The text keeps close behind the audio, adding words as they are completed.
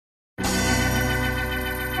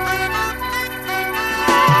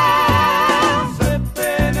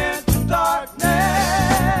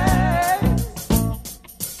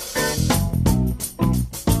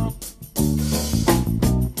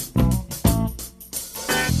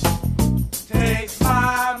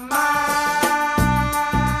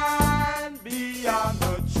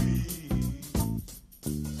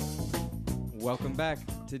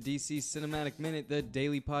to DC Cinematic Minute, the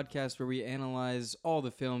daily podcast where we analyze all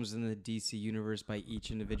the films in the DC universe by each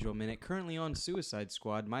individual minute. Currently on Suicide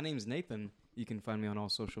Squad. My name's Nathan. You can find me on all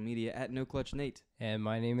social media at NoClutchNate. And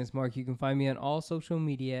my name is Mark. You can find me on all social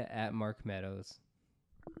media at Mark Meadows.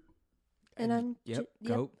 And I'm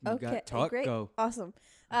go. You okay, got talk. Great. Go. Awesome.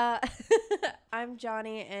 I'm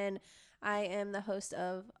Johnny, and I am the host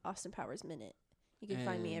of Austin Powers Minute. You can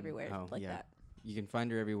find me everywhere that. You can find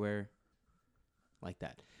her everywhere like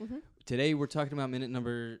that. Mm-hmm. Today we're talking about minute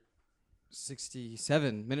number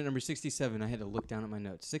 67. Minute number 67. I had to look down at my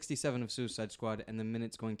notes. 67 of Suicide Squad, and the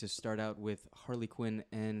minute's going to start out with Harley Quinn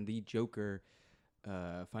and the Joker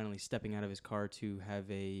finally stepping out of his car to have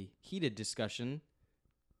a heated discussion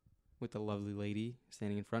with the lovely lady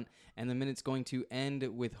standing in front. And the minute's going to end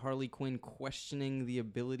with Harley Quinn questioning the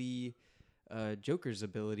ability, Joker's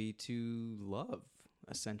ability to love,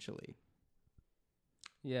 essentially.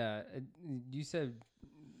 Yeah, you said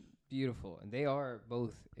beautiful, and they are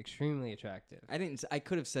both extremely attractive. I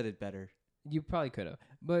could have said it better. You probably could have,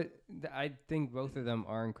 but I think both of them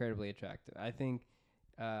are incredibly attractive. I think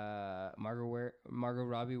Margot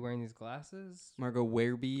Robbie wearing these glasses. Margot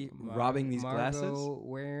Werby robbing these glasses.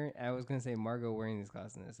 I was gonna say Margot wearing these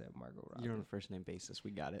glasses, and I said Margot Robbie. You're on a first name basis.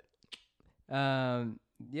 We got it.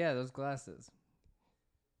 Yeah, those glasses.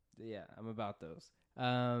 Yeah, I'm about those.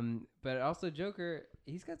 But also Joker,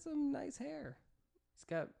 he's got some nice hair.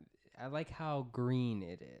 I like how green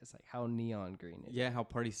it is, like how neon green it is. Yeah, how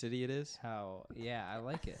Party City it is. I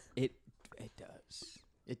like it. It does.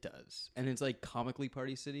 It does. And it's like comically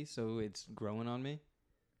Party City, so it's growing on me.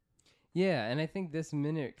 Yeah, and I think this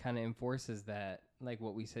minute kind of enforces that, like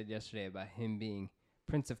what we said yesterday about him being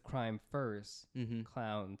Prince of Crime first,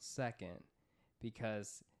 Clown second,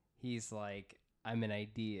 because he's like, I'm an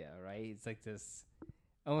idea, right? It's like this,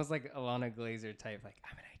 almost like Alana Glazer type, like,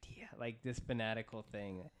 I'm an idea, like this fanatical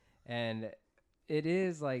thing. And it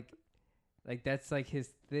is like that's like his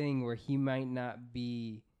thing where he might not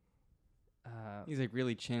be... he's like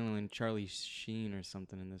really channeling Charlie Sheen or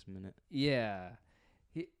something in this minute. Yeah.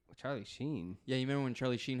 Charlie Sheen? Yeah, you remember when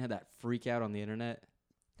Charlie Sheen had that freak out on the internet?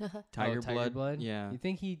 Tiger Blood? Yeah. You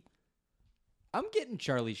think he... I'm getting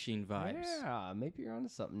Charlie Sheen vibes. Yeah, maybe you're onto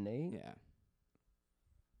something, Nate. Yeah.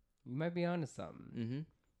 You might be onto something. Mm-hmm.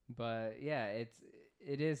 But yeah, it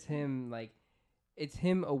is him, like, it's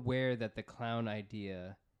him aware that the clown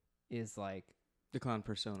idea is like the clown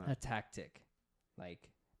persona, a tactic. Like,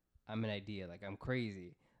 I'm an idea, like I'm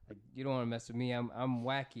crazy. Like, you don't want to mess with me. I'm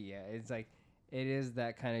wacky. Yeah, it's like it is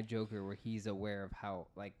that kind of Joker where he's aware of how,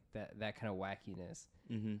 like, that kind of wackiness.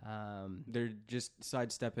 Mm-hmm. They're just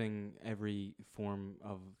sidestepping every form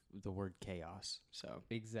of the word chaos. So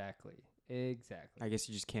exactly. I guess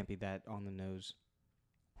you just can't be that on the nose.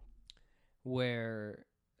 Whereas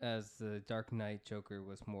the Dark Knight Joker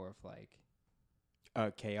was more of like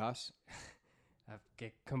chaos.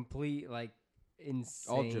 A complete, like,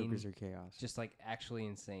 insane. All Jokers are chaos. Just like actually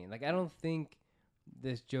insane. Like, I don't think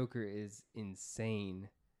this Joker is insane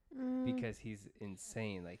because he's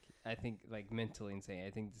insane. Like, I think, like, mentally insane.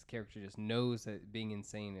 I think this character just knows that being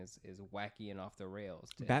insane is wacky and off the rails.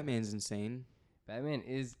 Batman's insane. Batman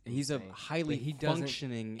is He's insane, a highly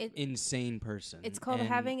functioning, insane person. It's called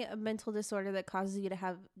having a mental disorder that causes you to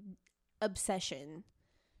have obsession.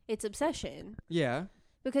 It's obsession. Yeah.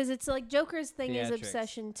 Because it's like Joker's thing is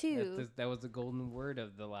obsession too. That was the golden word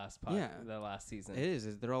of the last the last season. It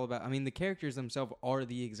is. They're all about. I mean, the characters themselves are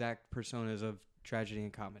the exact personas of tragedy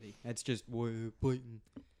and comedy. That's just blatant.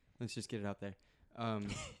 Let's just get it out there.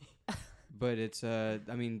 But it's. I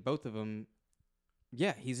mean, both of them.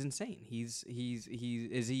 Yeah, he's insane. Is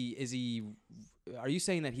he? Are you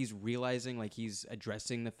saying that he's realizing, like, he's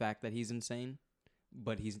addressing the fact that he's insane?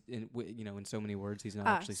 But he's in so many words, he's not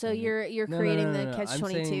actually. So saying you're creating the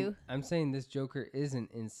catch-22. I'm saying this Joker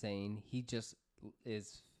isn't insane. He just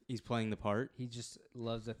is. He's playing the part. He just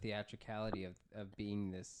loves the theatricality of being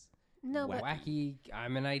this wacky.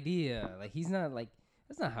 I'm an idea. Like, he's not like,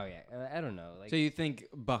 that's not how he. I don't know. Like, so you think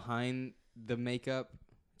behind the makeup,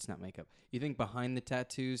 it's not makeup. You think behind the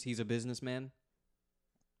tattoos, he's a businessman?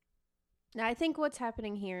 Now, I think what's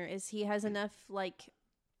happening here is he has enough, like,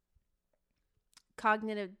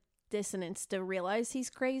 cognitive dissonance to realize he's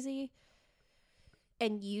crazy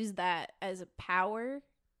and use that as a power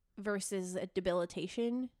versus a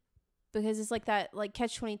debilitation, because it's like that, like,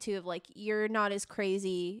 catch-22 of, like, you're not as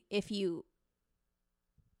crazy if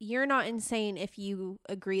you're not insane if you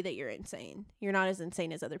agree that you're insane. You're not as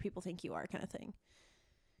insane as other people think you are, kind of thing.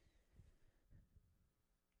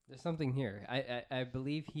 There's something here. I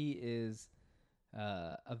believe he is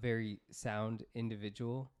a very sound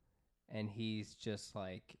individual, and he's just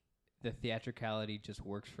like the theatricality just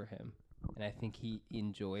works for him, and I think he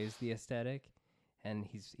enjoys the aesthetic, and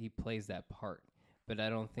he plays that part. But I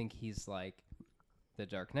don't think he's like the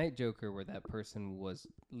Dark Knight Joker, where that person was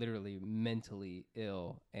literally mentally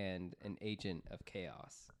ill and an agent of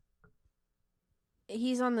chaos.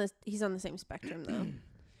 He's on the same spectrum though.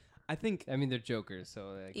 I mean, they're Jokers,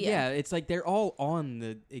 so like, yeah, it's like they're all on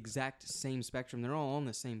the exact same spectrum. They're all on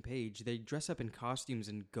the same page. They dress up in costumes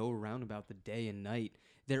and go around about the day and night.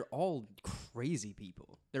 They're all crazy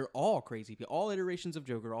people. They're all crazy people. All iterations of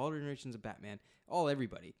Joker, all iterations of Batman, all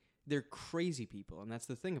everybody. They're crazy people, and that's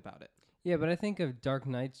the thing about it. Yeah, but I think of Dark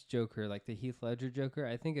Knight's Joker, like the Heath Ledger Joker.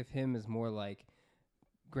 I think of him as more like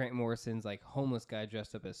Grant Morrison's like homeless guy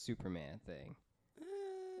dressed up as Superman thing.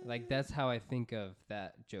 Like that's how I think of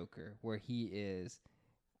that Joker, where he is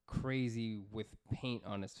crazy with paint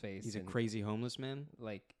on his face. He's a crazy homeless man.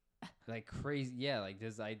 Like crazy. Yeah, like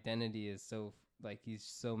his identity is so like he's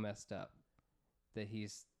so messed up that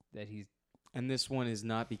he's. And this one is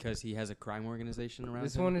not because he has a crime organization around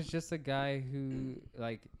This him? one is just a guy who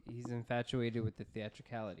like he's infatuated with the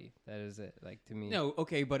theatricality. That is it. Like to me. No,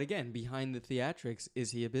 okay, but again, behind the theatrics, is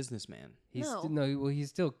he a businessman? He's No. well, he's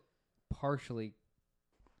still partially.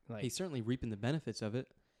 Like He's certainly reaping the benefits of it,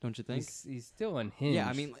 don't you think? he's still unhinged. Yeah,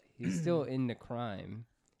 I mean, he's still into crime,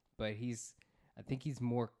 but I think he's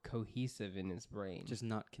more cohesive in his brain. Just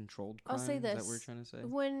not controlled crime. I'll say Is that this. what we're trying to say?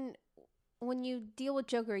 When you deal with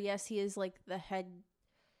Joker, yes, he is like the head.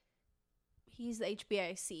 He's the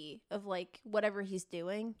HBIC of like whatever he's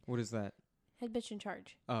doing. What is that? Head bitch in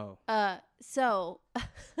charge. Oh, So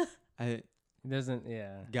I He doesn't.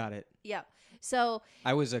 Yeah. got it. yeah. So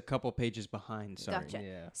I was a couple pages behind. Sorry. Gotcha.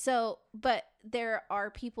 Yeah. So, but there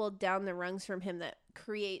are people down the rungs from him that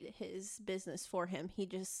create his business for him.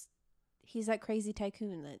 He's that crazy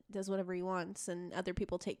tycoon that does whatever he wants, and other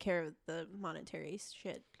people take care of the monetary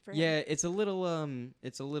shit for him. Yeah, it's a little, what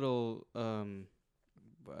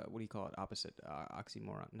do you call it? Opposite,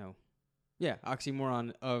 oxymoron. No. Yeah,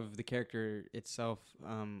 oxymoron of the character itself,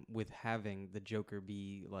 with having the Joker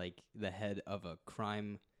be like the head of a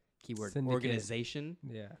crime keyword Syndicate. organization,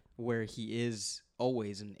 Yeah. where he is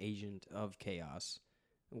always an agent of chaos,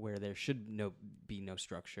 where there should be no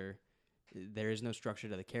structure. There is no structure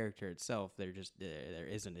to the character itself. There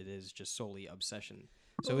isn't. It is just solely obsession.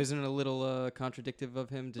 So isn't it a little contradictive of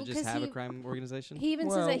him to Well, just 'cause have a he- crime organization? He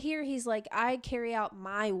even says Well- it here. He's like, I carry out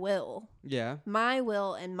my will Yeah,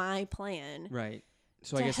 and my plan. right.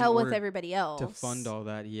 So to I guess hell in with order everybody else. to fund all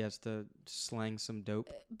that, he has to slang some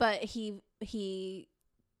dope. But he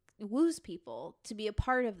woos people to be a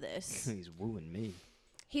part of this. He's wooing me.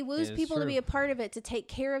 He woos it's people to be true. a part of it, to take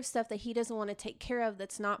care of stuff that he doesn't want to take care of,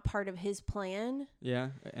 that's not part of his plan,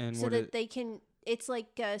 Yeah, and so what that they can. It's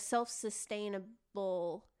like a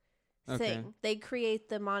self-sustainable thing. They create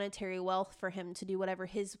the monetary wealth for him to do whatever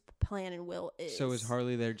his plan and will is. so is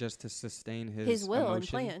Harley there just to sustain his will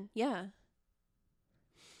emotion? and plan? Yeah.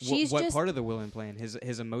 What part of the will and plan?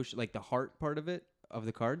 His emotion, like the heart part of it, of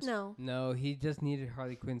the cards? No. No, he just needed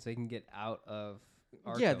Harley Quinn so he can get out of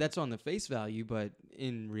Arkham. Yeah, that's on the face value, but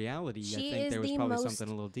in reality, She I think is there was the probably most- something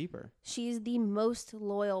a little deeper. She's the most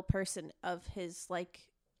loyal person of his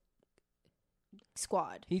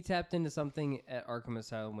squad. He tapped into something at Arkham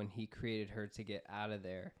Asylum when he created her to get out of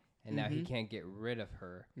there, and now he Mhm. can't get rid of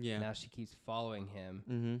her. Yeah. Now she keeps following him.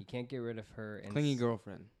 Mm-hmm. He can't get rid of her. And Clingy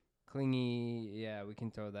girlfriend. Clingy. Yeah, we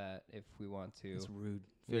can throw that if we want to. It's rude.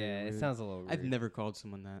 Very Yeah, it rude. sounds a little rude. I've never called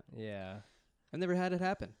someone that. Yeah. I've never had it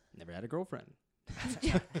happen. Never had a girlfriend.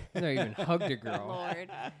 Never even hugged a girl. Lord.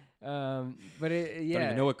 But it, yeah. Don't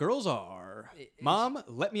even know what girls are. Mom,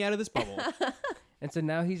 let me out of this bubble. And so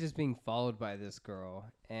now he's just being followed by this girl,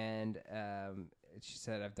 and she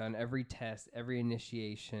said, "I've done every test, every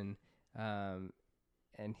initiation," and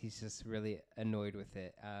he's just really annoyed with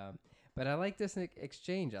it. But I like this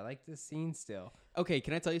exchange. I like this scene still. Okay,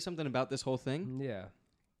 can I tell you something about this whole thing? Yeah.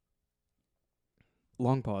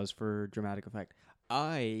 Long pause for dramatic effect.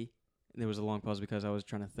 There was a long pause because I was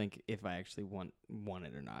trying to think if I actually want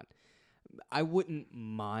it or not. I wouldn't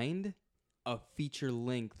mind a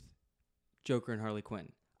feature-length Joker and Harley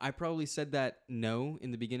Quinn. I probably said that no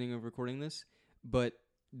in the beginning of recording this, but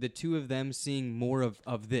the two of them seeing more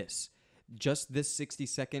of this, just this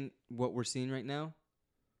 60-second, what we're seeing right now,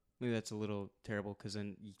 maybe that's a little terrible because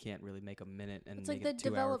then you can't really make a minute and It's make like a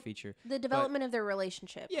 2-hour feature. The development of their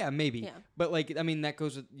relationship. Yeah, maybe. Yeah. But, like, I mean, that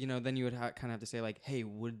goes with, then you would kind of have to say, like, hey,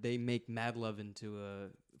 would they make Mad Love into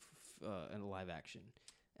a live action?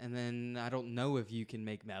 And then I don't know if you can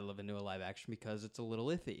make Mad Love into a live action because it's a little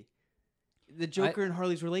iffy. The Joker and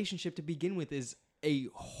Harley's relationship to begin with is a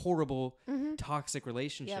horrible, toxic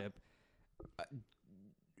relationship.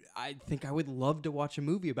 I think I would love to watch a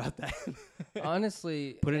movie about that.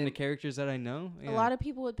 Honestly, put into characters that I know. A lot of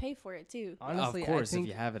people would pay for it too. Honestly, of course, I think,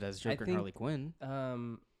 if you have it as Joker and Harley Quinn.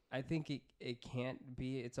 I think it can't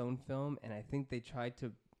be its own film, and I think they tried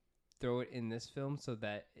to throw it in this film so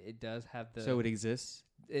that it does have the. So it exists.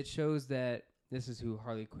 It shows that this is who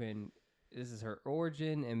Harley Quinn. This is her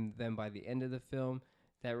origin, and then by the end of the film,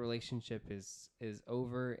 that relationship is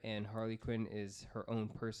over, and Harley Quinn is her own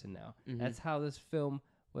person now. Mm-hmm. That's how this film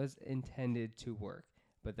was intended to work,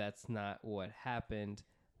 but that's not what happened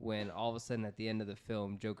when all of a sudden at the end of the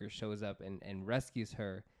film, Joker shows up and rescues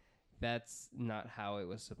her. That's not how it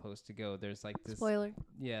was supposed to go. There's like this spoiler.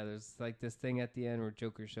 Yeah, there's like this thing at the end where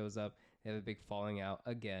Joker shows up. They have a big falling out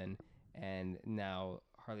again, and now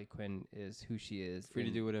Harley Quinn is who she is. Free to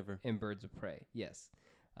do whatever. In Birds of Prey, yes.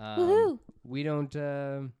 Woohoo! We don't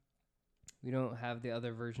have the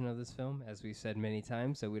other version of this film, as we said many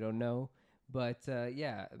times, so we don't know. But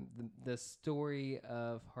yeah, the story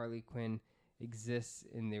of Harley Quinn exists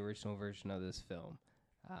in the original version of this film.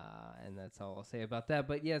 And that's all I'll say about that.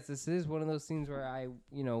 But yes, this is one of those scenes where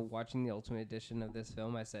watching the Ultimate Edition of this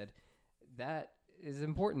film, I said, that is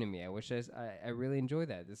important to me. I wish I really enjoy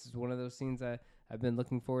that. This is one of those scenes I've been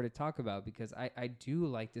looking forward to talk about because I do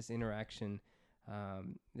like this interaction.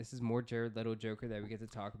 This is more Jared Leto Joker that we get to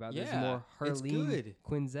talk about. Yeah, there's more Harleen good.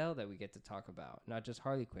 Quinzel that we get to talk about, not just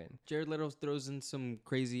Harley Quinn. Jared Leto throws in some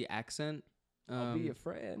crazy accent. I'll be a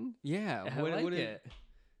friend. Yeah, I like it.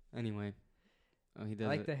 Anyway. Oh, he does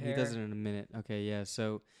like it. The hair. He does it in a minute. Okay, yeah.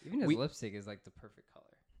 So even his lipstick is like the perfect color.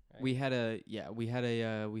 Right? We had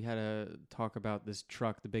a talk about this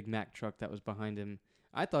truck, the Big Mac truck that was behind him.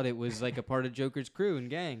 I thought it was like a part of Joker's crew and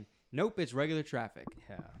gang. Nope, it's regular traffic.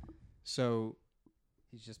 Yeah. So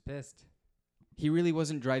he's just pissed. He really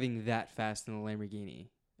wasn't driving that fast in the Lamborghini.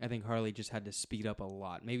 I think Harley just had to speed up a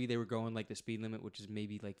lot. Maybe they were going like the speed limit, which is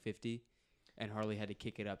maybe like 50, and Harley had to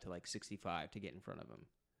kick it up to like 65 to get in front of him.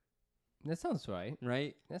 That sounds right.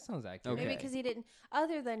 Right? That sounds accurate. Okay. Maybe because he didn't,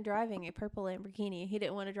 other than driving a purple Lamborghini, he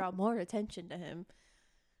didn't want to draw more attention to himself.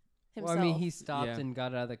 Well, I mean, he stopped and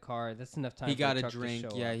got out of the car. That's enough time he for got the a truck drink.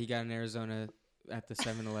 to show Yeah, up. he got in Arizona at the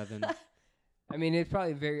 7-Eleven. I mean, it's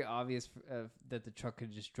probably very obvious that the truck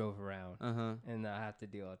could just drove around and not have to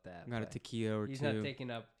deal with that. Got a tequila or he's two. Not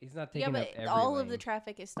taking up. He's not taking up every all lane. of the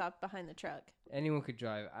traffic is stopped behind the truck. Anyone could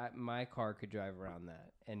drive. My car could drive around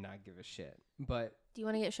that and not give a shit. But do you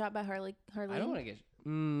want to get shot by Harley? I don't want to get.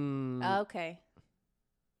 Okay.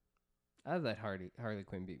 I'd let Harley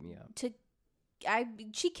Quinn beat me up.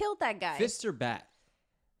 She killed that guy. Fist or bat?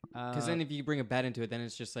 Because then if you bring a bat into it, then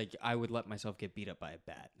it's just like I would let myself get beat up by a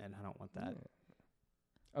bat, and I don't want that. Yeah.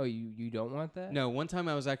 Oh, you don't want that? No. One time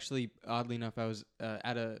I was actually, oddly enough, I was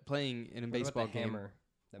playing in a baseball about the game. Hammer,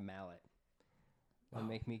 the mallet. That'll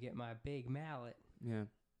make me get my big mallet. Yeah.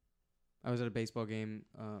 I was at a baseball game,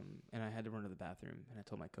 and I had to run to the bathroom, and I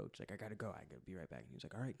told my coach, like, I gotta go, I gotta be right back. And he was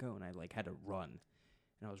like, all right, go. And I like had to run,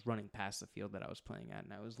 and I was running past the field that I was playing at,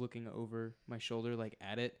 and I was looking over my shoulder, like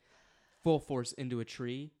at it, full force into a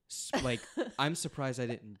tree. Like, I'm surprised I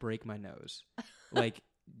didn't break my nose. Like,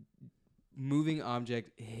 moving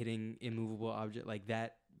object hitting immovable object, like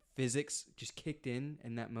that physics just kicked in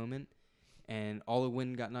that moment, and all the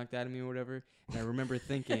wind got knocked out of me or whatever. And I remember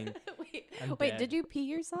thinking, wait, did you pee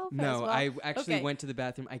yourself? No, as well? I actually went to the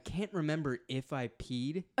bathroom. I can't remember if I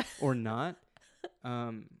peed or not.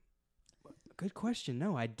 Good question.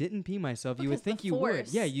 No, I didn't pee myself. You would think you would.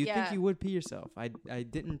 Yeah, you think you would pee yourself. I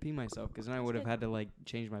didn't pee myself because then I would have had to like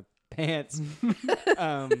change my pants.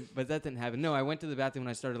 But that didn't happen. No, I went to the bathroom and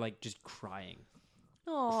I started like just crying.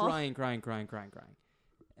 Aww. Crying.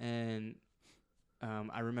 And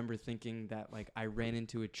I remember thinking that like I ran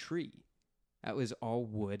into a tree. That was all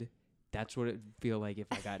wood. That's what it'd feel like if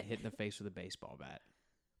I got hit in the face with a baseball bat.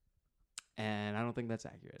 And I don't think that's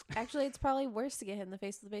accurate. Actually, it's probably worse to get hit in the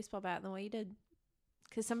face with a baseball bat than what you did.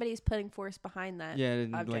 Because somebody's putting force behind that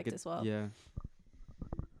object as well. Yeah.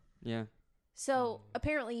 Yeah. So,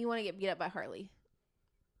 apparently you want to get beat up by Harley.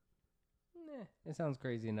 It sounds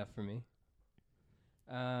crazy enough for me.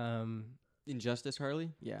 Injustice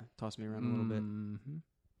Harley? Yeah. Toss me around a little bit.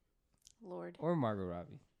 Lord. Or Margot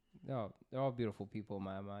Robbie. They're all beautiful people in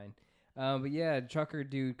my mind. But yeah, trucker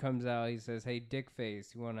dude comes out. He says, "Hey,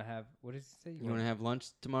 Dickface, you want to have what does he say? You want to have lunch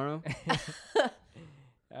tomorrow?" He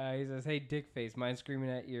says, "Hey, Dickface, mind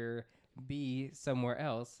screaming at your bee somewhere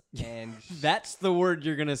else?" And that's the word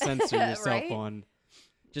you're gonna censor yourself right? on,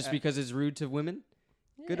 just because it's rude to women.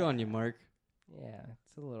 Yeah. Good on you, Mark. Yeah,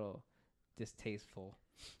 it's a little distasteful.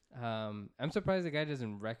 I'm surprised the guy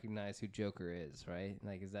doesn't recognize who Joker is. Right?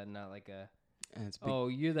 Like, is that not like a? Oh,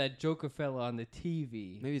 you're that Joker fella on the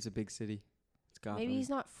TV. Maybe it's a big city. It's Gotham. Maybe he's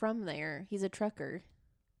not from there. He's a trucker.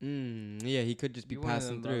 Yeah, he could just be You're one of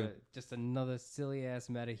passing them, through. just another silly ass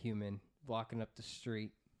metahuman blocking up the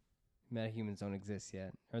street. Metahumans don't exist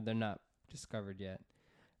yet, or they're not discovered yet.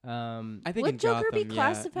 I think Would in Joker Gotham, be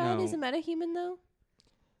classified yeah, as a metahuman though?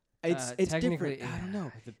 It's technically, different. I don't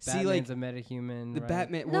know. The See, like, Batman's a metahuman. The right?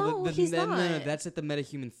 Batman. No, Well, he's no, not. that's at the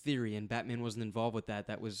metahuman theory, and Batman wasn't involved with that.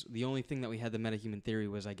 That was the only thing that we had. The metahuman theory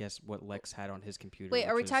was, I guess, what Lex had on his computer. Wait,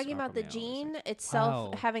 are we which is talking about the Aquaman and all those gene things.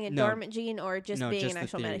 itself Wow. having a No. dormant gene, or just No, being just an the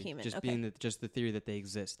actual theory. metahuman? Just Okay. being just the theory that they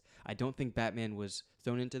exist. I don't think Batman was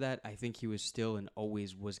thrown into that. I think he was still and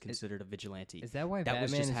always was considered a vigilante. Is that why That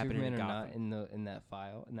was Batman just and happening in Superman are not Gotham. in that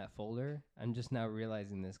file, in that folder? I'm just now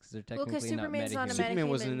realizing this because they're Well, technically because Superman's not a not metahuman. metahuman. Superman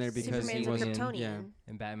wasn't in there because Superman's he a wasn't- Kryptonian. yeah.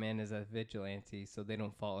 And Batman is a vigilante, so they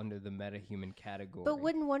don't fall under the metahuman category. But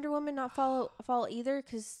wouldn't Wonder Woman not fall either?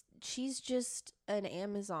 Because she's just an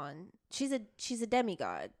Amazon. She's a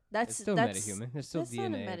demigod. it's still metahuman. There's still that's not a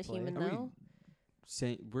DNA at play. metahuman, Are we though.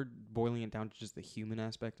 saying we're boiling it down to just the human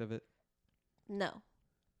aspect of it? No,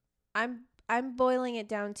 I'm boiling it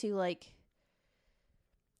down to like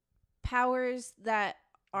powers that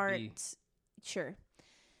aren't sure.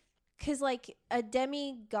 Because like a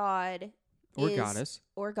demigod Or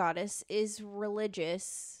or goddess is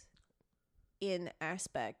religious in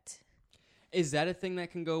aspect. Is that a thing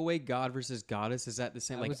that can go away? God versus goddess? Is that the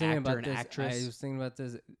same? I Like was thinking actor about and this. actress? I was thinking about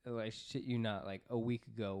this. I shit you not. Like a week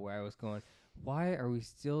ago, where I was going, why are we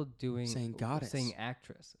still Saying goddess. saying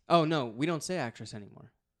actress? Oh no, we don't say actress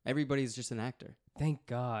anymore. Everybody's just an actor. Thank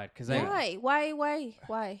God, because Why? Why?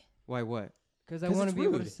 Why? What? Because I 'Cause want it's to be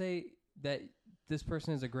able to rude. say that this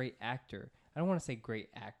person is a great actor. I don't want to say great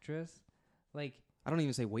actress, like I don't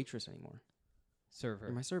even say waitress anymore. server.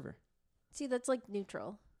 You're my server. See, that's like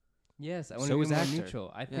neutral. Yes, I want So to be is more actor.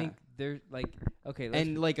 neutral. I Yeah. think they're like okay, let's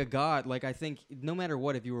And like a god, like I think no matter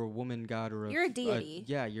what, if you were a woman god or You're a deity.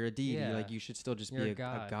 yeah, you're a deity. Yeah. Like you should still just you're be a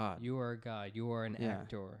god. You are a god. You are an Yeah.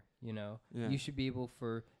 actor. You know, Yeah. you should be able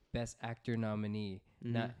for best actor nominee,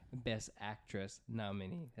 Mhm. not best actress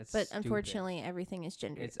nominee. That's But stupid. unfortunately, everything is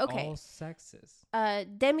gendered. it's Okay. all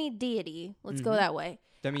sexist. Demi deity. Let's go Mhm. that way.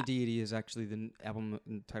 Demi Deity is actually the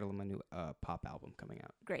title of my new pop album coming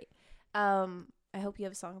out. Great. I hope you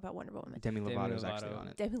have a song about Wonder Woman. Demi Demi Lovato is actually Lovato. on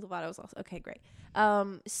it. Demi Lovato's also okay. Great. Glad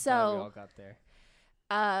we all So got there.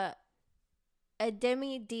 a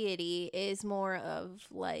demi deity is more of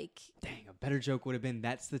like Dang, a better joke would have been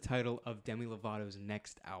that's the title of Demi Lovato's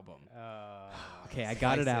next album. Uh, Okay, I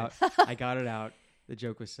got it out. spicy. I got it out. The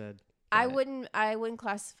joke was said. I Got it. wouldn't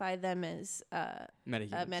classify them as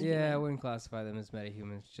Metahumans. meta- Yeah, I human. wouldn't classify them as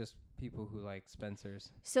metahumans. Just people who like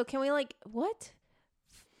Spencer's. So can we like what?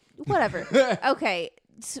 Whatever. Okay.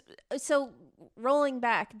 So rolling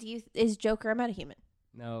back, is Joker a metahuman?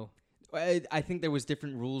 No, I think there was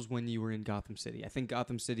different rules when you were in Gotham City. I think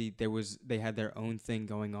Gotham City they had their own thing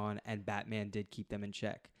going on, and Batman did keep them in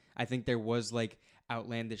check. I think there was like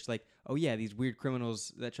outlandish, like, oh yeah, these weird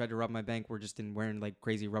criminals that tried to rob my bank were just wearing like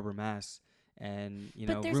crazy rubber masks, and But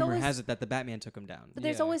know, there's rumor always- has it that the Batman took him down. But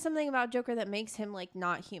there's Yeah. always something about Joker that makes him like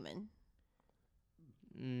not human.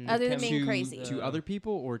 Mm, Other than being to- crazy. to other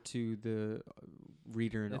people or to the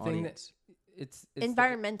reader and The thing that- audience. it's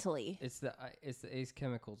Environmentally. It's the Ace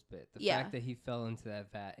Chemicals bit. The Yeah. fact that he fell into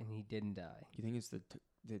that vat and he didn't die. You think it's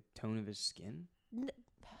the tone of his skin?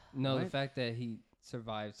 No, the What? fact that he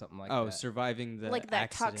survived something like Oh, that. surviving the like that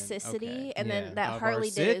accident. toxicity Okay. and Yeah. then that Of our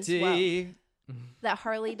Harley did as well. city. That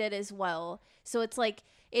Harley did as well. So it's like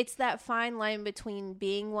it's that fine line between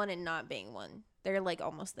being one and not being one. They're like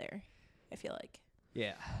almost there, I feel like.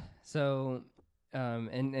 Yeah. So,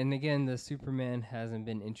 and again, the Superman hasn't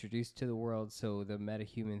been introduced to the world, so the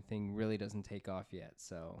metahuman thing really doesn't take off yet.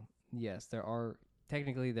 So, yes,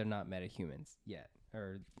 technically they're not metahumans yet,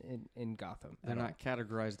 or in Gotham. They're at all. not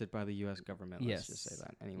categorized it by the U.S. government. Let's just say Yes.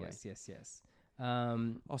 that. Anyway, Yes.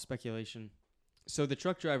 all speculation. So the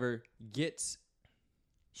truck driver gets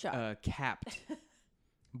Shot. capped.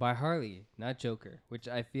 By Harley, not Joker, which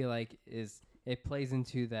I feel like it plays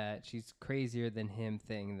into that she's crazier than him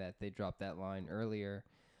thing that they dropped that line earlier,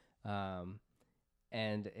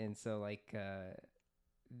 and so like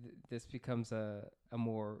this becomes a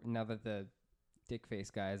more, now that the dick face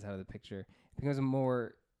guy is out of the picture, it becomes a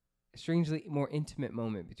more strangely more intimate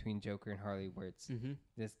moment between Joker and Harley, where it's Mm-hmm.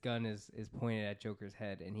 this gun is pointed at Joker's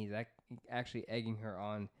head, and he's actually egging her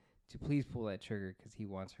on to please pull that trigger because he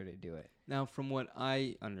wants her to do it. Now, from what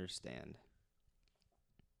I understand,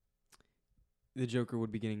 the Joker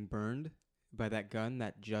would be getting burned by that gun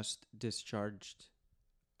that just discharged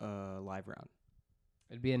a live round.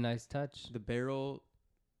 It'd be a nice touch. The barrel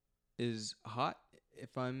is hot,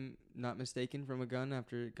 if I'm not mistaken, from a gun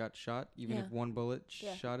after it got shot. Even if one bullet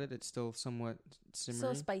shot it, it's still somewhat simmering.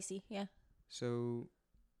 Still spicy, yeah. So,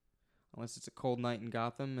 unless it's a cold night in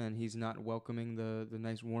Gotham and he's not welcoming the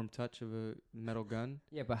nice warm touch of a metal gun.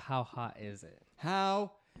 Yeah, but how hot is it?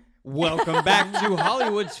 How? Welcome back to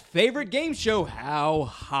Hollywood's favorite game show, How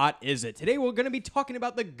Hot Is It? Today we're going to be talking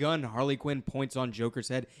about the gun Harley Quinn points on Joker's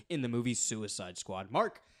head in the movie Suicide Squad.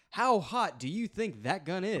 Mark, how hot do you think that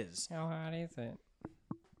gun is? How hot is it?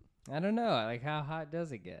 I don't know. Like, how hot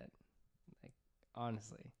does it get? Like,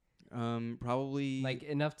 honestly. Probably... Like,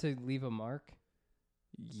 enough to leave a mark?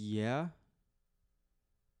 Yeah.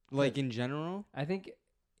 Like, in general? I think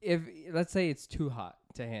if, let's say it's too hot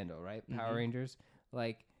to handle, right? Power Rangers.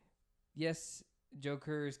 Like, yes,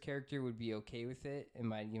 Joker's character would be okay with it and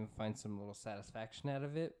might even find some little satisfaction out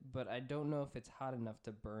of it, but I don't know if it's hot enough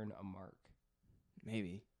to burn a mark.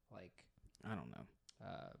 Maybe. Like, I don't know.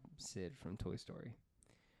 Sid from Toy Story.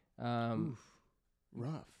 Oof.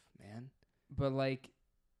 Rough, man. But, like,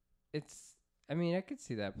 I mean, I could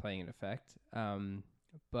see that playing an effect.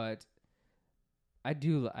 But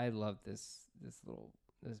I love this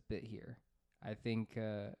bit here. I think,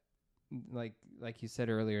 like you said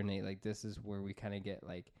earlier, Nate, like this is where we kind of get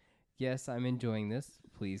like, yes, I'm enjoying this.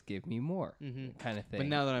 Please give me more, kind of thing. But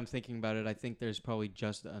now that I'm thinking about it, I think there's probably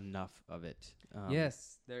just enough of it.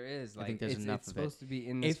 Yes, there is. Like, I think there's enough it's of supposed it. to be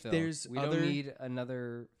in this film. We don't need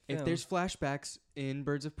another film. If there's flashbacks in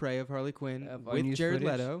Birds of Prey of Harley Quinn with unused Jared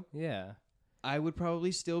footage, Leto, yeah, I would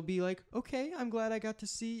probably still be like, okay, I'm glad I got to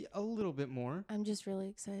see a little bit more. I'm just really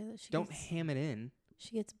excited that Don't ham it in.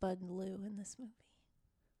 She gets Bud and Lou in this movie.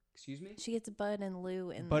 Excuse me? She gets Bud and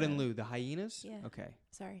Lou in Bud and Lou, the hyenas? Yeah. Okay.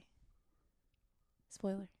 Sorry.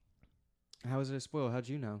 Spoiler. How is it a spoiler? How'd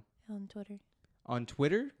you know? On Twitter. On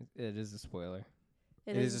Twitter? it is a spoiler.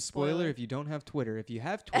 It is a spoiler if you don't have Twitter. If you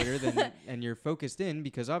have Twitter, then and you're focused in,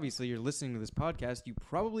 because obviously you're listening to this podcast, you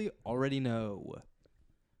probably already know.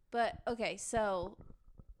 But, okay, so...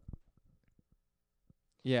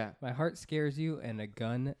 Yeah. My heart scares you, and a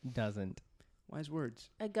gun doesn't. Wise words.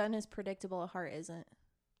 A gun is predictable, a heart isn't.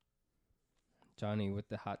 Johnny with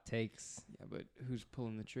the hot takes. Yeah, but who's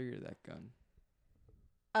pulling the trigger of that gun?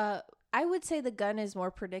 I would say the gun is more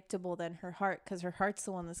predictable than her heart, because her heart's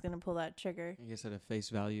the one that's going to pull that trigger. I guess at a face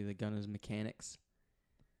value, the gun is mechanics.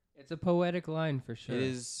 It's a poetic line for sure. It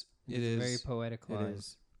is. It's a very poetic line. It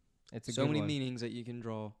is. It's a so good many one. meanings that you can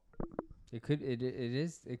draw. It could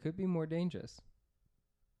be more dangerous.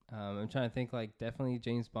 I'm trying to think, like, definitely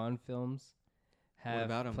James Bond films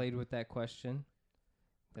have played with that question,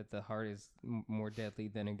 that the heart is more deadly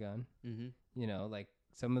than a gun. Mm-hmm. You know, like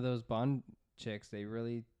some of those Bond chicks, they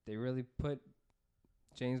really put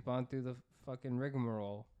James Bond through the fucking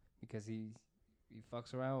rigmarole because he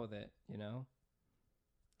fucks around with it, you know?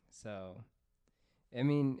 So, I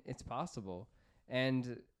mean, it's possible.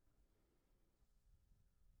 And,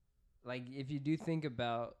 like, if you do think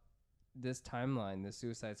about this timeline, the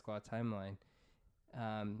Suicide Squad timeline,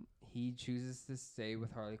 he chooses to stay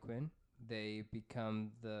with Harley Quinn. They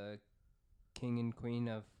become the king and queen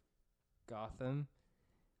of Gotham.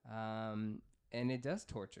 And it does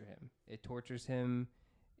torture him. It tortures him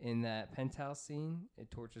in that penthouse scene. It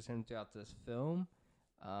tortures him throughout this film.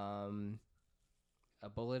 A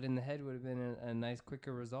bullet in the head would have been a nice,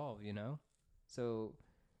 quicker resolve, you know? So...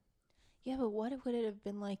 Yeah, but what would it have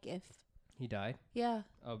been like if... He died? Yeah.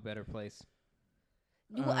 Oh, better place.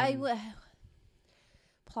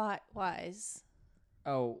 Plot-wise.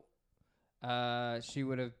 Oh, she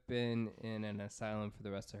would have been in an asylum for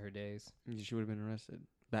the rest of her days. She would have been arrested.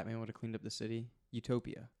 Batman would have cleaned up the city.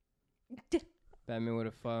 Utopia. Batman would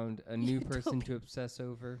have found a new person to obsess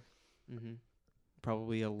over. Mm-hmm.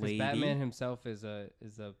 Probably a lady. Batman himself is a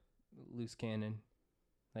loose cannon.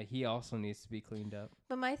 Like, he also needs to be cleaned up.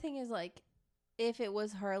 But my thing is, like, if it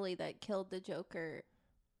was Harley that killed the Joker...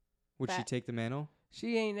 Would she take the mantle?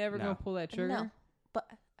 She ain't never going to pull that trigger. No. But,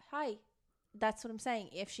 that's what I'm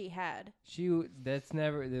saying, if she had. There's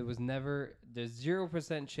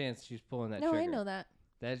 0% chance she's pulling that trigger. No, I know that.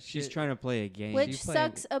 She's trying to play a game. Which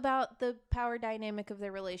sucks about the power dynamic of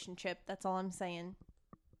their relationship. That's all I'm saying.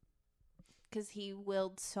 Because he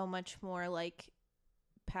willed so much more, like,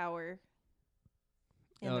 power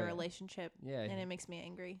in the relationship. Yeah. And it makes me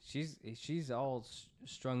angry. She's all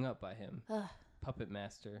strung up by him. Puppet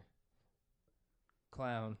master.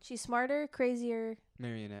 Clown. She's smarter, crazier.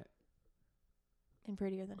 Marionette. And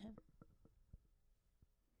prettier than him.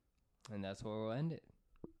 And that's where we'll end it.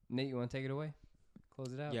 Nate, you want to take it away?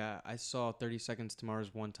 Close it out. Yeah, I saw 30 Seconds to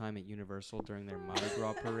Mars one time at Universal during their Mardi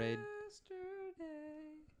Gras parade.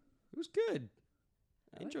 It was good.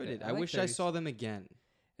 I enjoyed it. I wish I saw them again.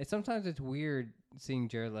 sometimes it's weird seeing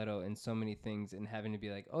Jared Leto in so many things and having to be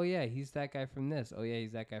like, oh yeah, he's that guy from this. Oh yeah,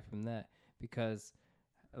 he's that guy from that. Because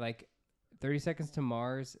like 30 Seconds to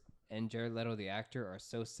Mars and Jared Leto the actor are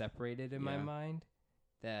so separated in my mind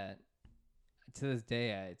that to this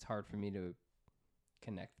day it's hard for me to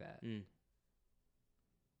connect that.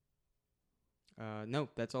 No,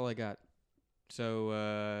 that's all I got.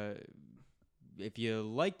 So if you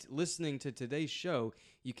liked listening to today's show,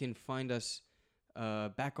 you can find us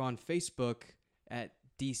back on Facebook at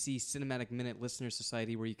DC Cinematic Minute Listener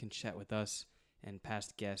Society, where you can chat with us and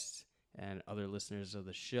past guests and other listeners of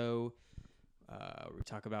the show. We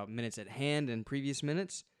talk about minutes at hand and previous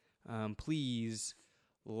minutes. Please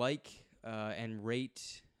like and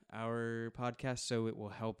rate our podcast so it will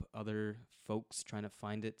help other folks trying to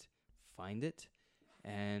find it.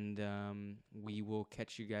 And we will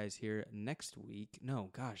catch you guys here next week. No,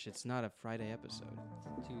 gosh, it's not a Friday episode.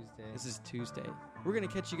 Tuesday. This is Tuesday. We're going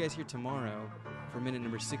to catch you guys here tomorrow for minute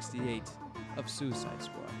number 68 of Suicide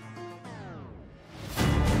Squad.